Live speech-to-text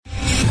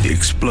The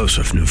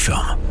explosive new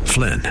film,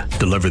 Flynn,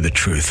 deliver the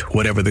truth,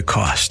 whatever the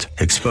cost,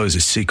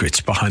 exposes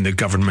secrets behind the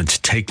government's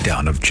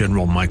takedown of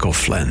General Michael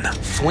Flynn.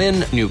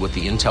 Flynn knew what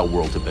the intel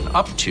world had been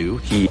up to.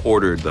 He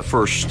ordered the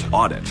first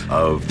audit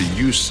of the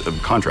use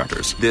of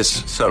contractors.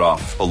 This set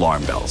off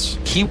alarm bells.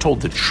 He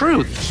told the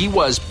truth. He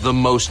was the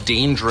most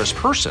dangerous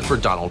person for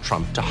Donald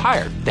Trump to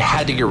hire. They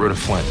had to get rid of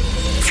Flynn.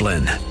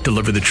 Flynn,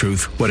 deliver the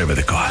truth, whatever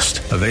the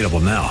cost. Available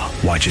now.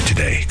 Watch it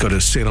today. Go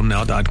to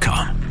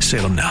salemnow.com.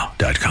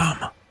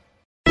 salemnow.com.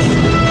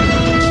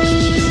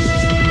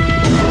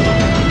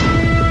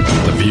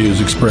 The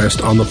views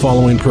expressed on the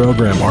following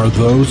program are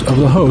those of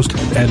the host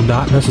and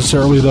not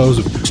necessarily those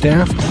of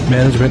staff,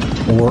 management,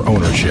 or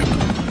ownership.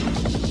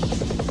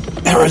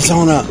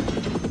 Arizona,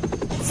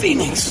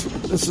 Phoenix,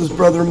 this is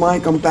Brother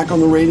Mike. I'm back on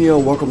the radio.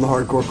 Welcome to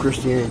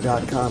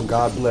HardcoreChristianity.com.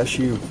 God bless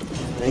you.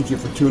 Thank you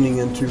for tuning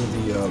into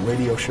the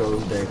radio show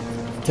today.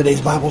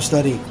 Today's Bible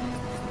study.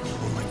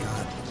 Oh my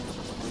God.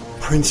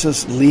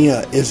 Princess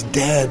Leia is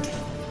dead.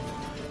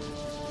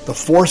 The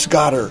Force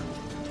got her.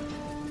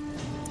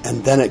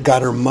 And then it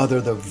got her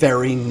mother the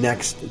very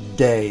next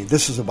day.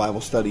 This is a Bible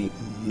study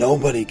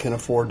nobody can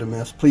afford to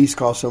miss. Please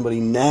call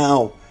somebody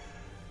now.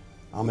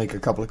 I'll make a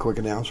couple of quick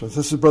announcements.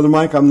 This is Brother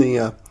Mike. I'm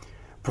the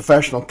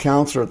professional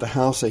counselor at the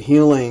House of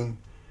Healing.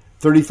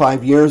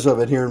 35 years of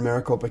it here in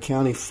Maricopa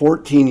County.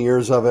 14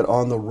 years of it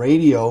on the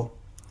radio.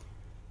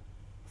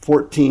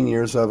 14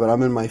 years of it.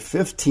 I'm in my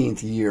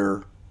 15th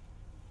year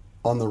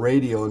on the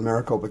radio in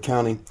Maricopa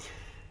County.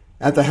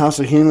 At the House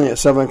of Healing at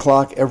 7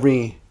 o'clock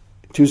every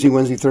Tuesday,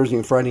 Wednesday, Thursday,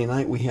 and Friday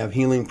night, we have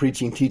healing,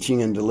 preaching,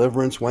 teaching, and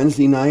deliverance.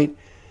 Wednesday night,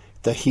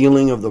 the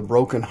Healing of the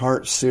Broken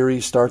Heart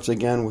series starts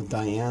again with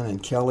Diane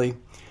and Kelly.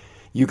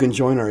 You can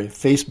join our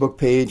Facebook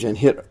page and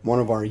hit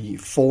one of our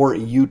 4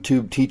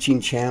 YouTube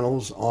teaching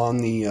channels on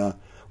the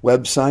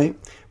website.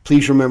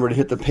 Please remember to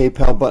hit the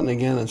PayPal button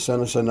again and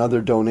send us another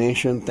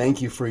donation.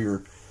 Thank you for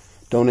your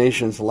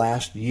donations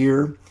last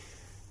year.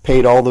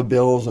 Paid all the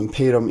bills and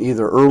paid them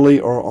either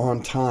early or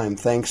on time.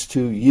 Thanks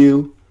to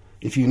you.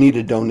 If you need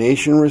a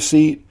donation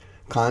receipt,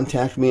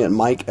 contact me at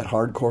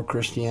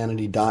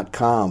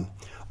mike@hardcorechristianity.com.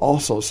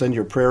 Also, send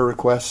your prayer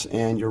requests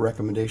and your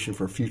recommendation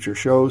for future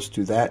shows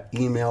to that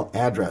email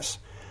address,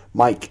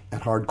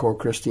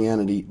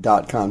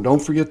 mike@hardcorechristianity.com.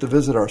 Don't forget to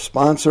visit our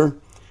sponsor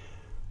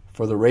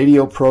for the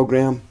radio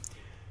program,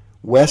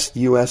 West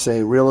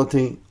USA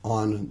Realty,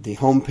 on the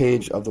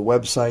homepage of the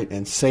website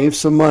and save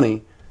some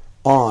money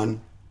on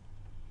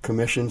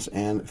commissions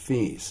and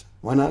fees.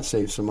 Why not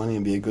save some money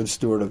and be a good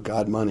steward of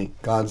God's money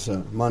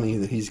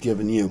that He's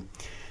given you?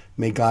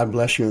 May God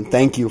bless you and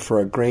thank you for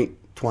a great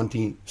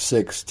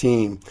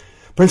 2016.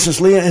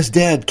 Princess Leia is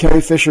dead. Carrie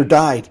Fisher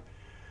died.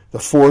 The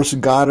Force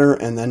got her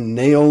and then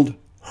nailed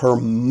her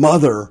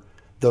mother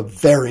the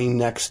very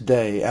next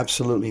day.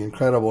 Absolutely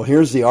incredible.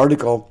 Here's the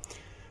article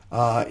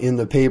in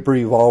the paper.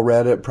 You've all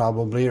read it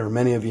probably, or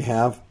many of you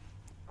have.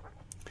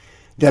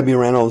 Debbie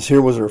Reynolds,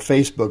 here was her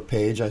Facebook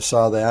page. I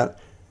saw that.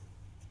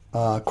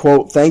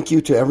 Quote, "Thank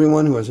you to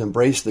everyone who has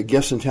embraced the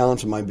gifts and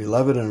talents of my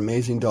beloved and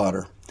amazing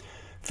daughter."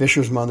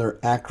 Fisher's mother,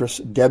 actress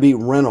Debbie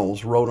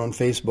Reynolds, wrote on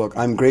Facebook,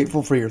 "I'm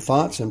grateful for your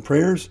thoughts and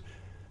prayers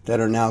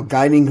that are now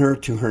guiding her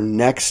to her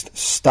next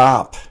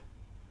stop."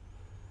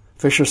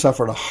 Fisher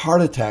suffered a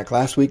heart attack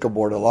last week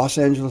aboard a Los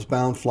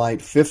Angeles-bound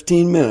flight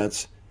 15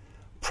 minutes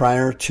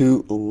prior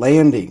to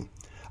landing.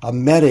 A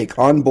medic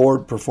on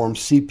board performed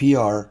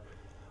CPR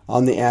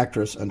on the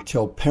actress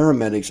until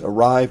paramedics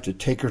arrived to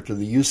take her to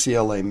the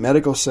UCLA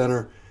Medical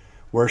Center,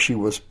 where she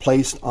was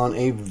placed on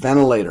a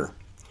ventilator.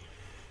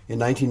 In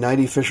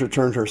 1990, Fisher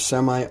turned her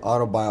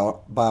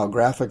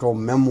semi-autobiographical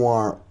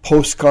memoir,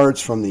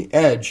 Postcards from the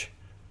Edge,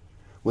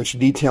 which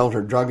detailed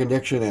her drug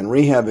addiction and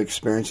rehab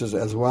experiences,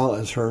 as well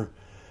as her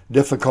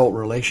difficult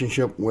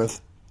relationship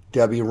with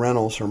Debbie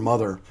Reynolds, her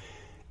mother.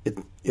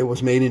 It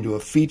was made into a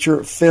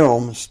feature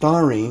film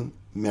starring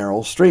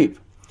Meryl Streep.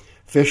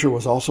 Fisher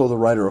was also the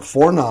writer of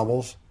 4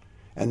 novels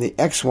and the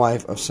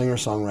ex-wife of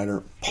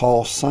singer-songwriter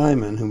Paul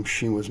Simon, whom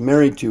she was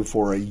married to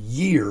for a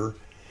year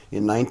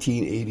in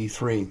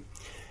 1983.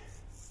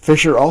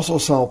 Fisher also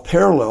saw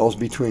parallels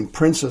between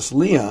Princess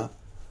Leia,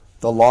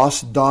 the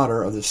lost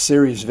daughter of the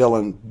series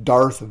villain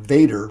Darth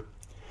Vader,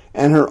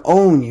 and her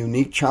own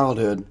unique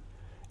childhood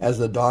as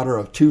the daughter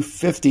of 2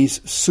 50s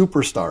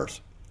superstars.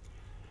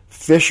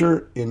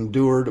 Fisher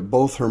endured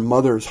both her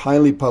mother's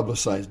highly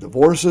publicized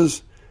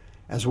divorces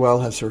as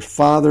well as her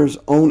father's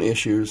own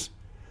issues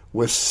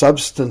with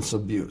substance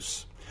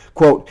abuse.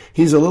 Quote,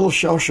 "He's a little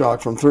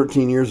shell-shocked from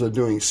 13 years of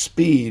doing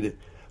speed,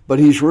 but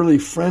he's really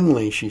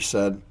friendly," she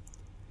said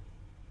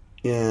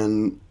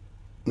in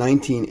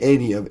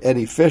 1980 of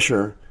Eddie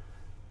Fisher,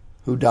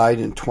 who died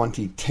in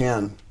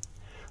 2010.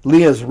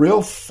 Leah's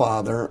real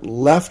father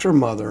left her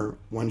mother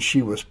when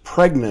she was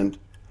pregnant,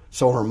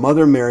 so her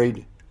mother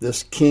married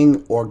this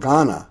King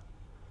Organa.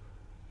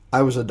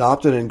 "I was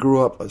adopted and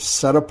grew up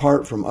set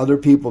apart from other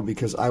people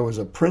because I was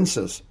a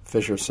princess,"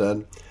 Fisher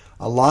said.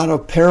 "A lot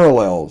of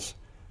parallels,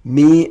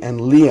 me and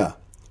Leah.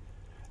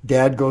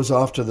 Dad goes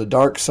off to the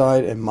dark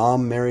side and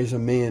Mom marries a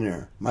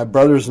millionaire. My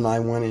brothers and I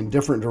went in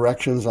different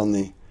directions on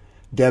the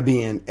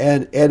Debbie and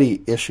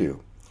Eddie issue.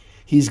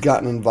 He's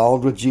gotten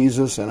involved with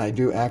Jesus, and I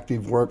do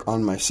active work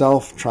on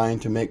myself, trying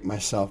to make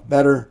myself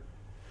better.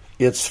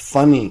 It's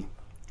funny.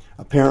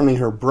 Apparently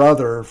her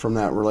brother from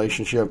that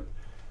relationship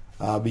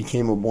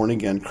became a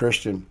born-again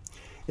Christian.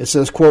 It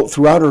says, quote,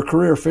 throughout her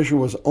career, Fisher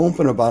was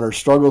open about her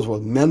struggles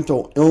with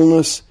mental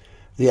illness.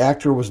 The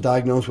actor was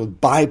diagnosed with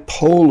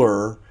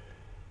bipolar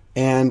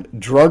and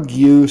drug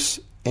use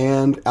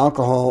and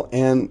alcohol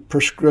and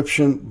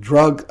prescription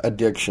drug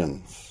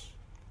addictions.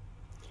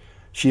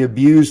 She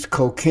abused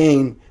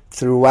cocaine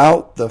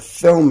throughout the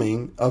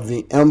filming of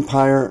The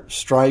Empire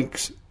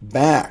Strikes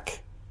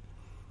Back.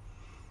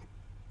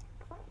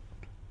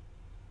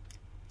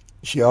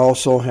 She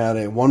also had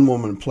a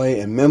one-woman play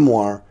and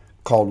memoir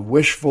called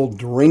Wishful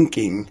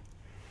Drinking,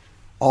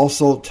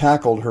 also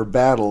tackled her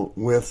battle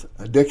with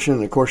addiction.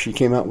 And of course, she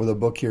came out with a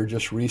book here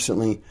just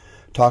recently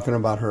talking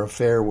about her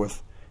affair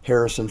with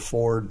Harrison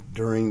Ford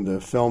during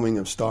the filming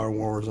of Star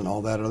Wars and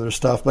all that other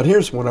stuff. But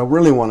here's what I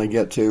really want to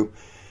get to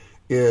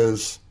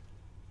is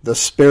the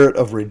spirit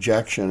of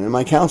rejection. In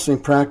my counseling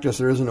practice,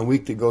 there isn't a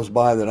week that goes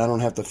by that I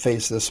don't have to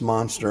face this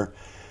monster.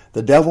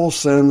 The devil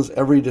sends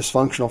every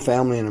dysfunctional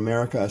family in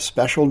America a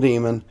special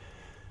demon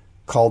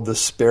called the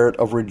spirit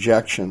of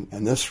rejection.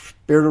 And this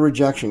spirit of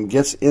rejection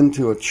gets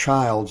into a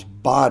child's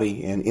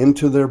body and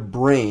into their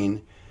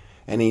brain,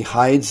 and he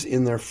hides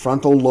in their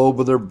frontal lobe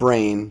of their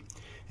brain,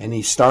 and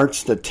he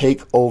starts to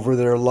take over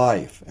their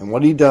life. And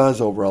what he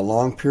does over a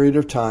long period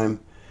of time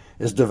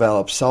is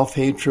develop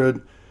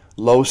self-hatred,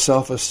 low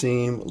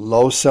self-esteem,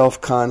 low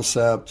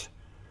self-concept,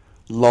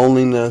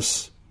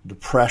 loneliness,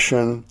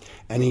 depression,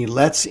 and he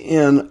lets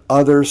in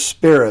other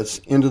spirits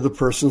into the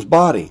person's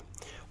body.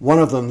 One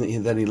of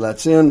them that he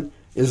lets in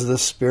is the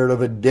spirit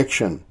of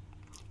addiction.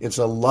 It's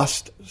a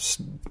lust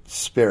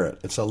spirit.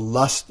 It's a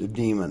lust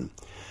demon.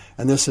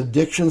 And this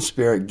addiction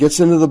spirit gets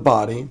into the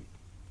body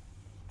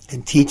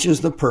and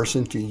teaches the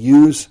person to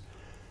use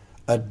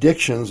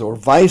addictions or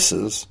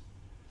vices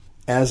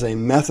as a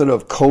method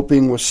of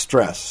coping with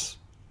stress,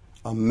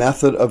 a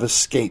method of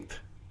escape.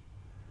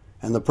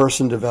 And the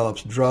person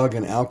develops drug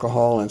and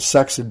alcohol and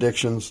sex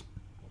addictions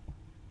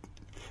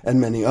and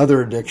many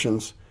other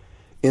addictions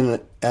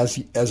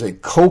as a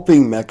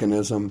coping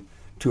mechanism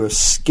to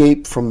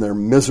escape from their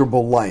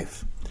miserable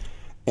life.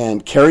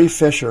 And Carrie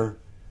Fisher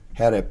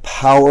had a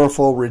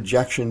powerful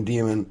rejection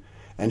demon,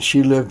 and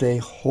she lived a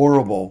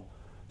horrible,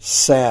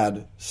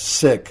 sad,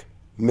 sick,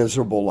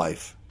 miserable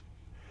life.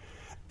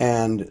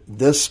 And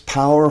this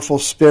powerful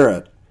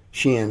spirit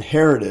she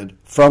inherited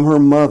from her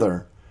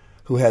mother,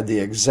 who had the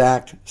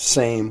exact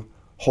same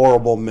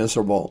horrible,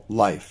 miserable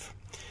life.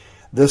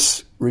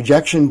 This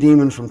rejection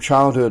demon from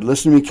childhood,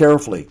 listen to me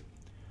carefully,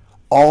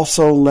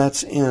 also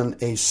lets in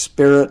a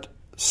spirit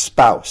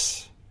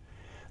spouse.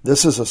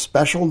 This is a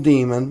special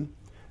demon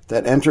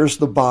that enters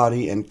the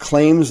body and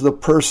claims the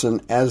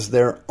person as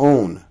their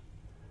own.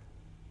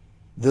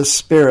 This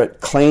spirit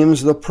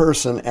claims the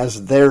person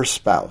as their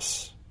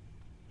spouse.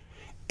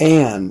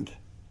 And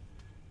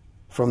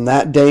from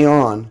that day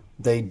on,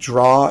 they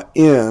draw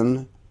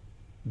in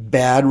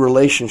bad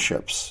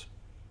relationships.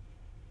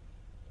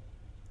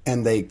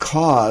 And they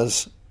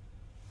cause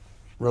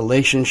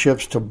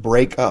relationships to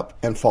break up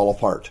and fall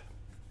apart.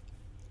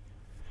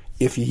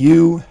 If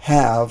you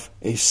have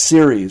a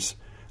series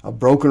of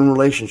broken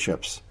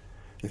relationships,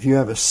 if you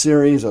have a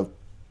series of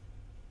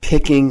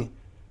picking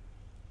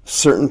a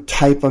certain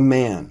type of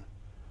man,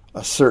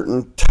 a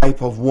certain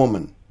type of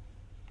woman,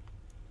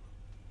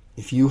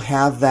 if you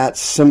have that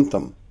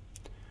symptom,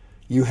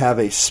 you have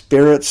a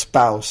spirit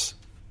spouse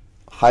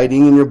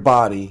hiding in your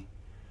body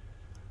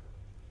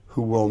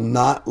who will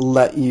not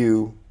let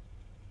you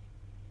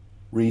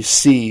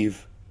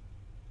receive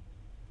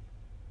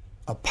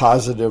a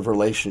positive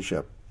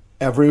relationship.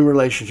 Every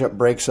relationship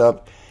breaks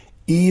up.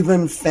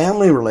 Even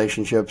family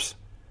relationships,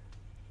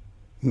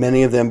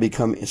 many of them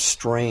become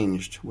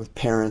estranged with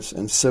parents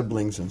and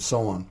siblings and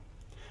so on.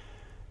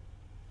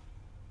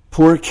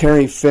 Poor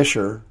Carrie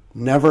Fisher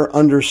never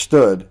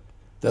understood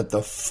that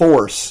the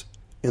Force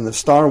in the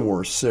Star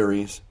Wars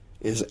series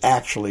is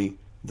actually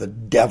the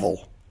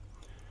devil.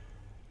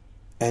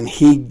 And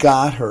he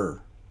got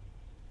her.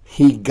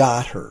 He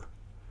got her.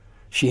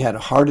 She had a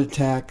heart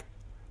attack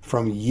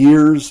from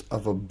years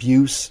of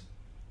abuse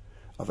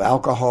of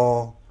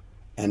alcohol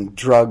and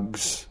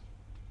drugs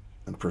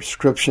and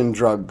prescription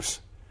drugs.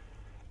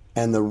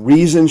 And the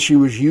reason she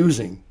was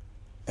using,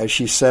 as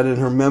she said in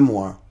her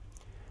memoir,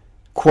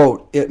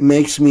 quote, "It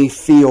makes me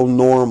feel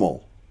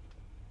normal,"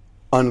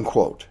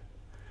 unquote.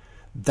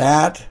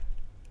 That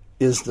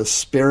is the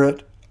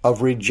spirit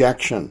of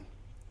rejection.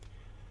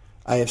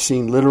 I have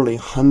seen literally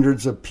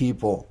hundreds of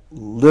people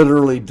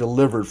literally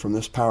delivered from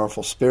this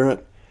powerful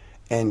spirit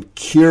and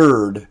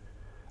cured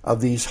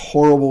of these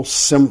horrible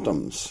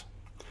symptoms.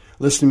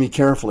 Listen to me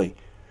carefully.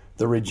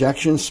 The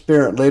rejection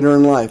spirit later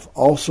in life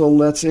also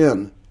lets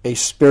in a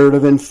spirit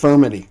of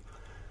infirmity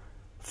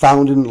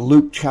found in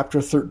Luke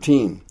chapter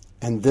 13.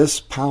 And this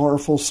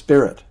powerful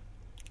spirit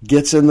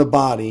gets in the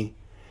body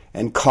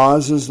and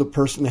causes the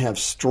person to have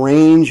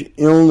strange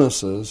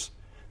illnesses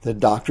that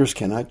doctors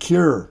cannot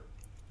cure.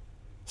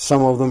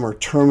 Some of them are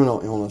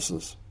terminal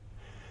illnesses.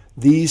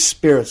 These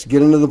spirits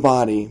get into the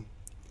body.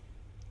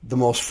 The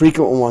most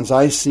frequent ones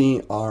I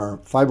see are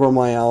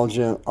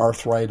fibromyalgia,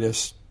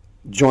 arthritis,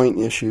 joint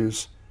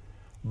issues,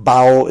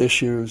 bowel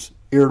issues,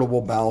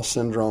 irritable bowel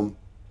syndrome.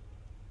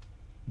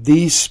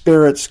 These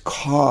spirits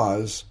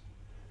cause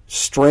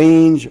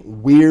strange,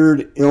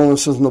 weird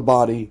illnesses in the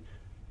body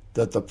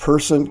that the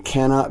person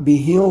cannot be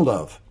healed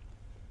of.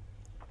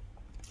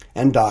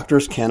 And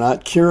doctors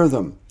cannot cure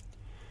them.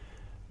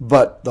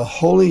 But the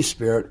Holy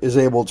Spirit is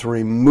able to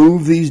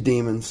remove these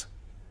demons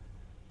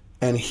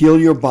and heal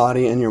your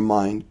body and your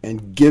mind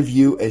and give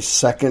you a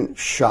second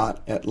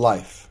shot at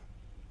life.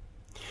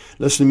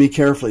 Listen to me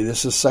carefully.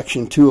 This is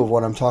section 2 of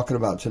what I'm talking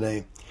about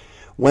today.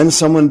 When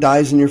someone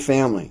dies in your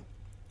family,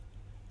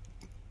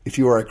 if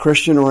you are a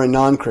Christian or a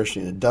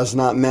non-Christian, it does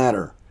not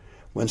matter.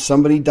 When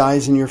somebody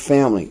dies in your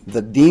family,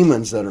 the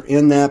demons that are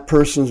in that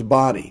person's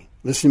body,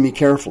 listen to me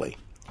carefully,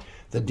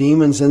 the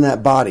demons in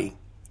that body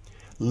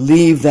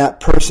leave that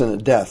person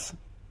at death,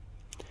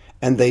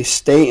 and they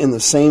stay in the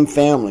same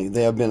family.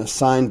 They have been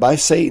assigned by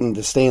Satan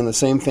to stay in the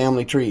same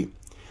family tree.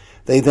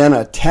 They then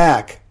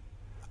attack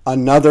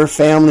another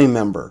family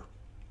member.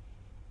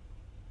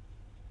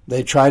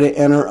 They try to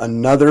enter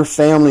another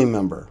family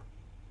member.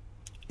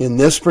 In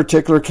this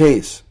particular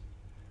case,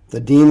 the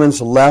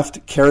demons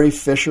left Carrie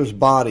Fisher's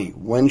body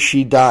when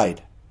she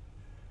died,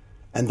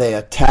 and they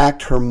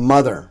attacked her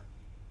mother,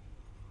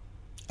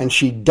 and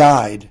she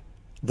died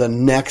the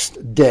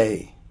next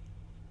day.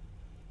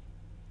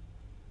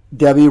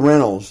 Debbie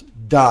Reynolds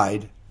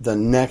died the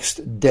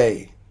next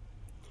day.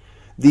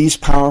 These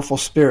powerful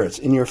spirits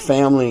in your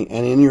family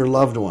and in your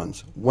loved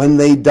ones, when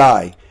they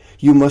die,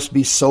 you must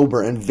be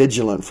sober and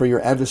vigilant, for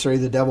your adversary,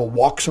 the devil,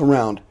 walks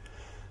around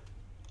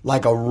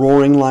like a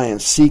roaring lion,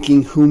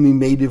 seeking whom he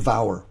may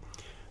devour.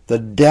 The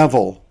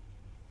devil,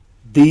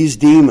 these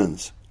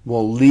demons,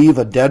 will leave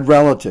a dead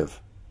relative,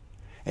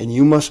 and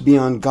you must be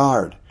on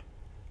guard,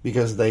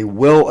 because they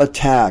will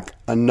attack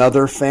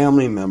another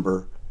family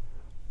member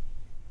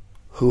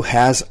who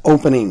has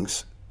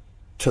openings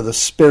to the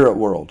spirit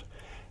world.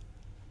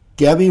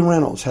 Debbie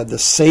Reynolds had the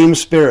same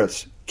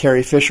spirits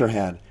Carrie Fisher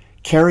had.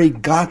 Carrie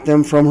got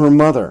them from her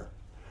mother.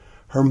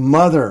 Her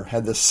mother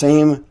had the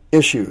same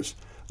issues: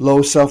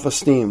 low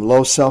self-esteem,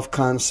 low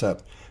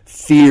self-concept,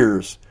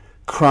 fears,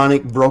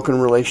 chronic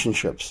broken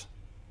relationships,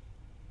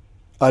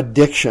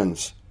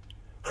 addictions.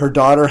 Her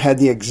daughter had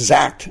the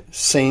exact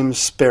same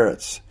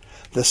spirits.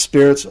 The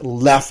spirits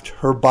left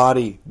her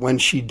body when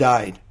she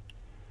died.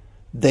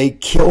 They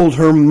killed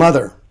her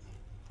mother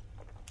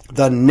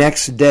the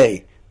next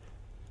day.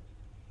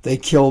 They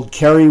killed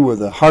Carrie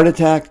with a heart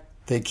attack.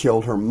 They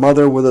killed her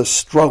mother with a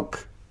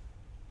stroke.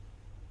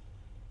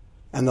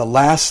 And the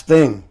last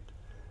thing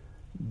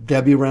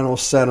Debbie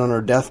Reynolds said on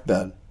her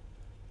deathbed,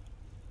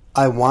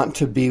 "I want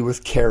to be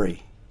with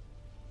Carrie."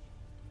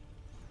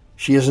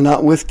 She is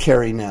not with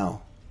Carrie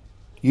now.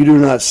 You do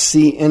not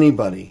see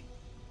anybody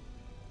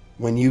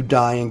when you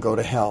die and go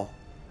to hell.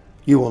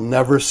 You will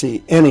never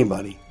see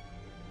anybody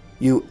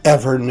you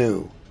ever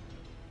knew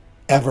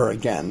ever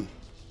again.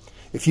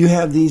 If you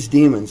have these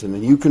demons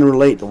and you can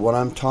relate to what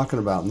I'm talking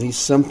about, and these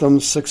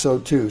symptoms,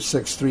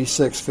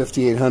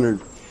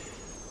 602-636-5800,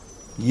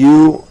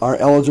 you are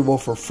eligible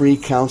for free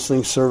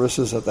counseling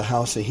services at the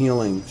House of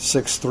Healing,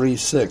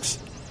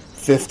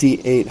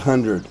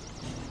 636-5800.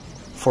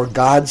 For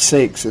God's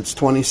sakes, it's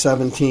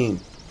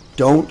 2017.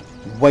 Don't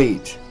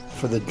wait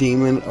for the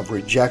demon of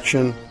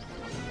rejection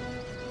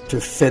to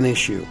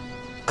finish you.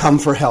 Come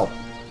for help.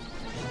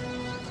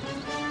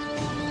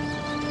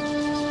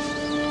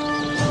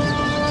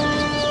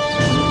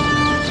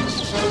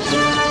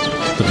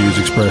 The views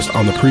expressed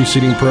on the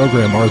preceding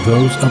program are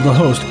those of the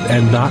host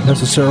and not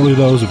necessarily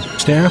those of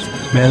staff,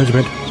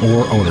 management,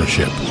 or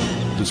ownership.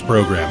 This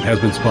program has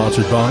been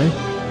sponsored by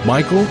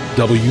Michael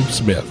W.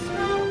 Smith.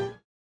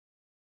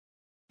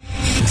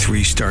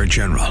 3-star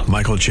General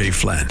Michael J.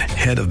 Flynn,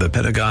 head of the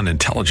Pentagon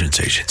Intelligence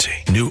Agency,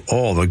 knew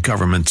all the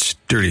government's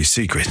dirty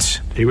secrets.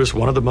 He was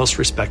one of the most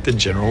respected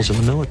generals in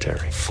the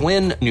military.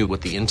 Flynn knew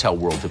what the intel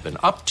world had been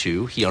up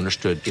to. He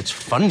understood its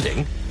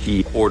funding.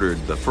 He ordered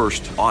the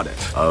first audit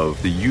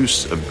of the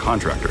use of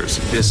contractors.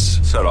 This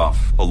set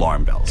off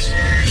alarm bells.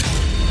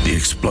 The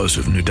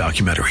explosive new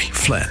documentary,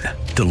 Flynn,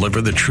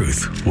 Deliver the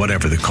Truth,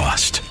 Whatever the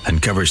Cost,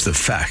 uncovers the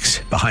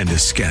facts behind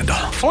this scandal.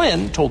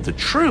 Flynn told the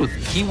truth.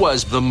 He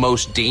was the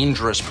most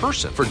dangerous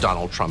person for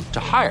Donald Trump to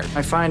hire.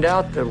 I find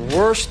out the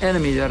worst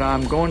enemy that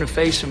I'm going to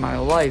face in my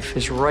life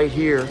is right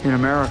here in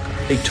America.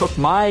 They took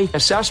my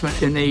assessment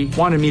and they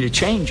wanted me to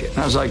change it. And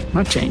I was like, I'm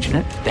not changing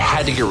it. They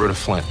had to get rid of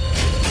Flynn.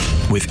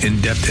 With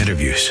in-depth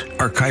interviews,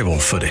 archival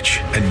footage,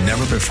 and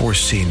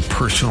never-before-seen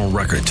personal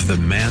records of the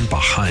man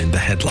behind the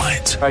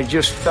headlines. I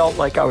just felt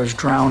like I was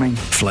drowning.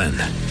 Flynn,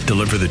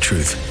 Deliver the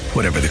Truth,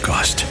 Whatever the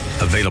Cost.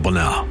 Available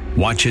now.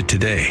 Watch it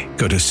today.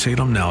 Go to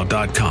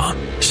salemnow.com.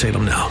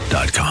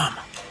 salemnow.com.